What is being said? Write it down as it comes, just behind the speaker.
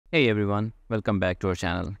Hey everyone, welcome back to our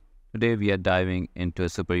channel. Today we are diving into a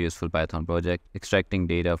super useful Python project, extracting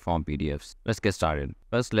data from PDFs. Let's get started.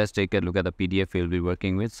 First, let's take a look at the PDF we'll be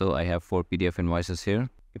working with. So I have 4 PDF invoices here.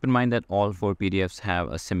 Keep in mind that all 4 PDFs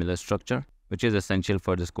have a similar structure, which is essential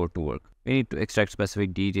for this code to work. We need to extract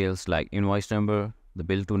specific details like invoice number, the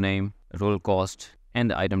bill to name, the total cost,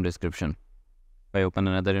 and the item description. If I open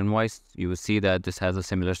another invoice, you will see that this has a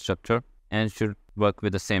similar structure and should work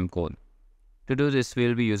with the same code. To do this,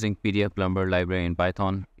 we'll be using pdfplumber library in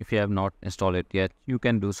Python. If you have not installed it yet, you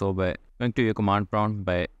can do so by going to your command prompt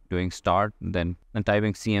by doing start, then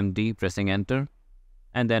typing cmd, pressing enter,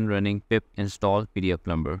 and then running pip install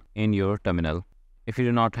pdfplumber in your terminal. If you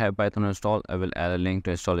do not have Python installed, I will add a link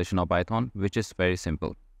to installation of Python, which is very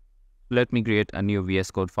simple. Let me create a new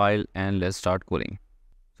VS Code file and let's start coding.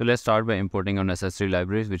 So let's start by importing our necessary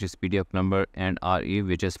libraries, which is pdfplumber and re,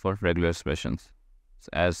 which is for regular expressions. So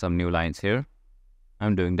add some new lines here.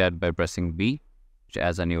 I'm doing that by pressing B, which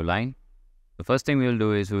adds a new line. The first thing we will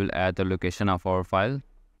do is we will add the location of our file.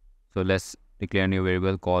 So let's declare a new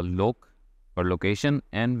variable called loc for location,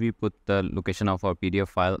 and we put the location of our PDF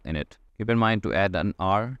file in it. Keep in mind to add an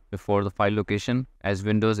R before the file location, as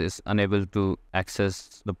Windows is unable to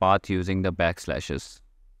access the path using the backslashes.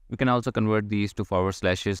 We can also convert these to forward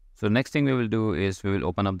slashes. So next thing we will do is we will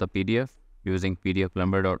open up the PDF using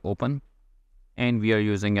pdfplumber.open, and we are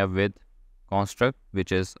using a with construct,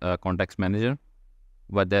 which is a context manager.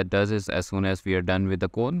 What that does is as soon as we are done with the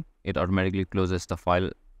code, it automatically closes the file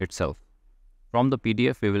itself. From the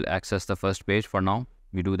PDF, we will access the first page for now.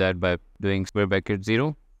 We do that by doing square bracket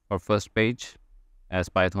 0 for first page, as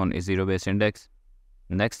Python is 0-based index.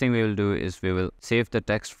 The next thing we will do is we will save the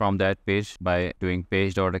text from that page by doing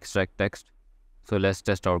page.extract text. So let's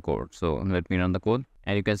test our code. So let me run the code,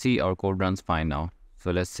 and you can see our code runs fine now.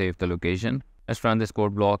 So let's save the location. Let's run this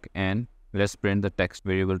code block and let's print the text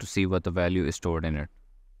variable to see what the value is stored in it.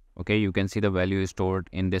 Okay, you can see the value is stored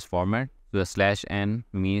in this format. So the /n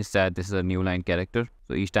means that this is a new line character.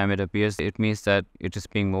 So each time it appears, it means that it is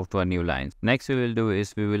being moved to a new line. Next we will do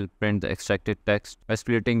is we will print the extracted text by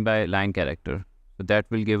splitting by line character. So that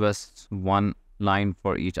will give us one line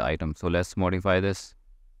for each item. So let's modify this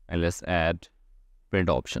and let's add print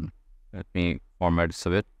option. Let me format this a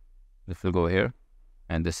bit. This will go here,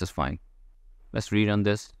 and this is fine. Let's rerun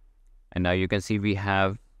this. And now you can see we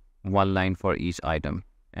have one line for each item.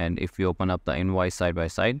 And if we open up the invoice side by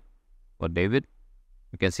side for David,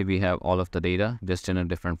 you can see we have all of the data just in a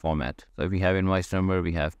different format. So if we have invoice number,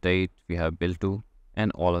 we have date, we have bill to,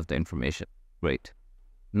 and all of the information. Great.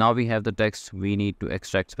 Now we have the text, we need to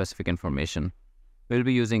extract specific information. We'll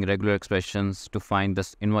be using regular expressions to find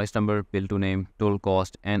this invoice number, bill to name, total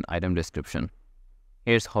cost, and item description.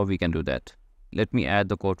 Here's how we can do that. Let me add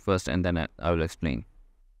the code first and then I will explain.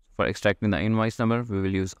 For extracting the invoice number, we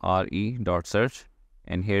will use re.search,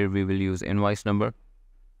 and here we will use invoice number,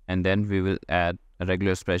 and then we will add a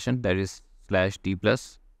regular expression, that is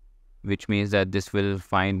 /d+, which means that this will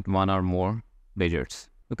find one or more digits.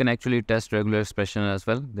 You can actually test regular expression as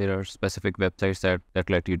well. There are specific websites that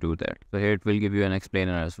let you do that. So here it will give you an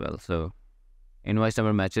explainer as well. So invoice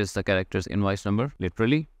number matches the character's invoice number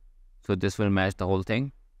literally. So this will match the whole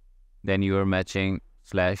thing. Then you are matching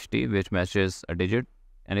 /t, which matches a digit.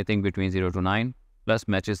 Anything between 0 to 9 plus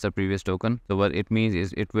matches the previous token. So what it means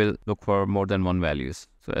is it will look for more than one values.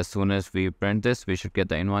 So as soon as we print this, we should get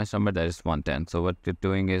the invoice number, that is 110. So what it's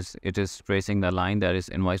doing is it is tracing the line that is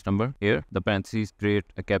invoice number. Here the parentheses create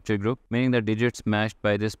a capture group, meaning the digits matched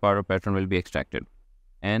by this part of pattern will be extracted.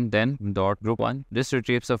 And then dot group 1, this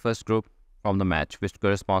retrieves the first group from the match, which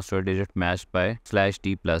corresponds to a digit matched by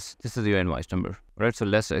 /t+. This is your invoice number. Right, so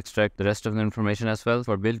let's extract the rest of the information as well.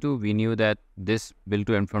 For bill to, we knew that this bill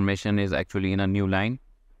to information is actually in a new line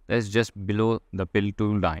that is just below the bill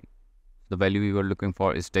to line. The value we were looking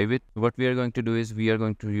for is David. What we are going to do is we are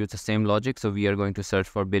going to use the same logic. So we are going to search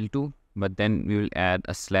for bill to, but then we will add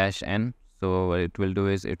a /n. So what it will do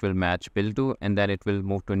is it will match bill to, and then it will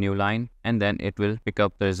move to a new line, and then it will pick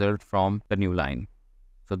up the result from the new line.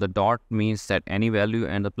 So the dot means that any value,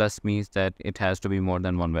 and the plus means that it has to be more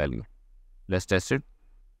than one value. Let's test it,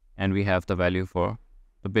 and we have the value for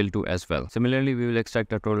the bill to as well. Similarly, we will extract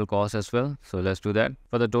the total cost as well. So let's do that.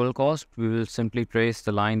 For the total cost, we will simply trace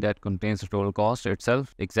the line that contains the total cost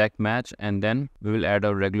itself, exact match, and then we will add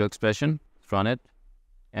our regular expression, run it,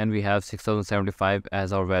 and we have 6075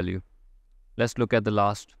 as our value. Let's look at the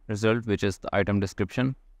last result, which is the item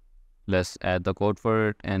description. Let's add the code for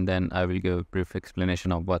it, and then I will give a brief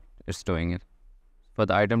explanation of what it's doing it. For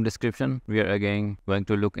the item description, we are again going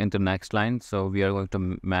to look into next line. So we are going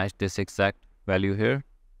to match this exact value here.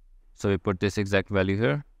 So we put this exact value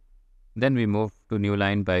here. Then we move to new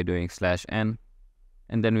line by doing /n,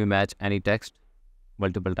 and then we match any text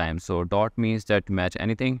multiple times. So dot means that we match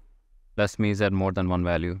anything, plus means that more than one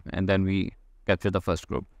value, and then we capture the first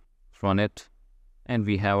group. Run it, and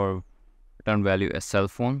we have our return value as cell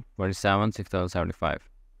phone 27,675.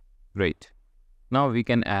 Great. Now we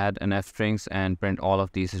can add an f strings and print all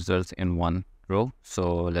of these results in one row.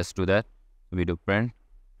 So let's do that. We do print,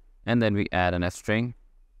 and then we add an f string,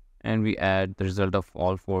 and we add the result of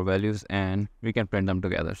all four values, and we can print them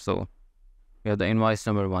together. So we have the invoice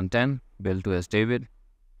number 110, bill to as David,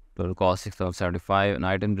 total cost 6,075, and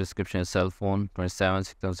item description is cell phone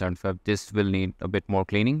 27,675. This will need a bit more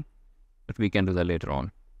cleaning, but we can do that later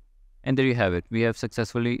on. And there you have it. We have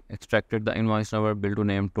successfully extracted the invoice number, bill to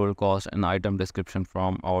name, total cost, and item description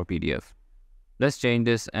from our PDF. Let's change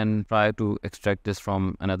this and try to extract this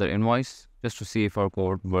from another invoice just to see if our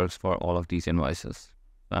code works for all of these invoices.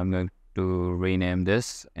 So I'm going to rename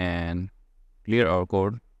this and clear our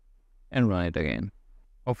code and run it again.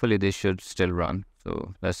 Hopefully this should still run.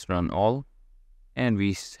 So let's run all, and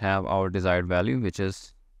we have our desired value, which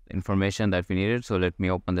is information that we needed. So let me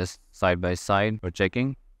open this side by side for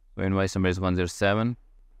checking. So invoice number is 107,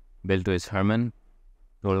 bill to is Herman,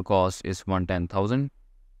 total cost is 110,000,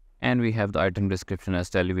 and we have the item description as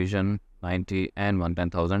television 90 and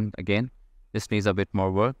 110,000. Again, this needs a bit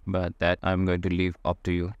more work, but that I'm going to leave up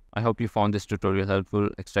to you. I hope you found this tutorial helpful.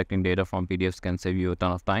 Extracting data from PDFs can save you a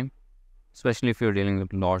ton of time, especially if you're dealing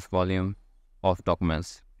with large volume of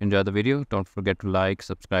documents. Enjoy the video. Don't forget to like,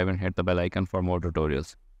 subscribe, and hit the bell icon for more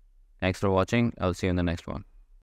tutorials. Thanks for watching. I'll see you in the next one.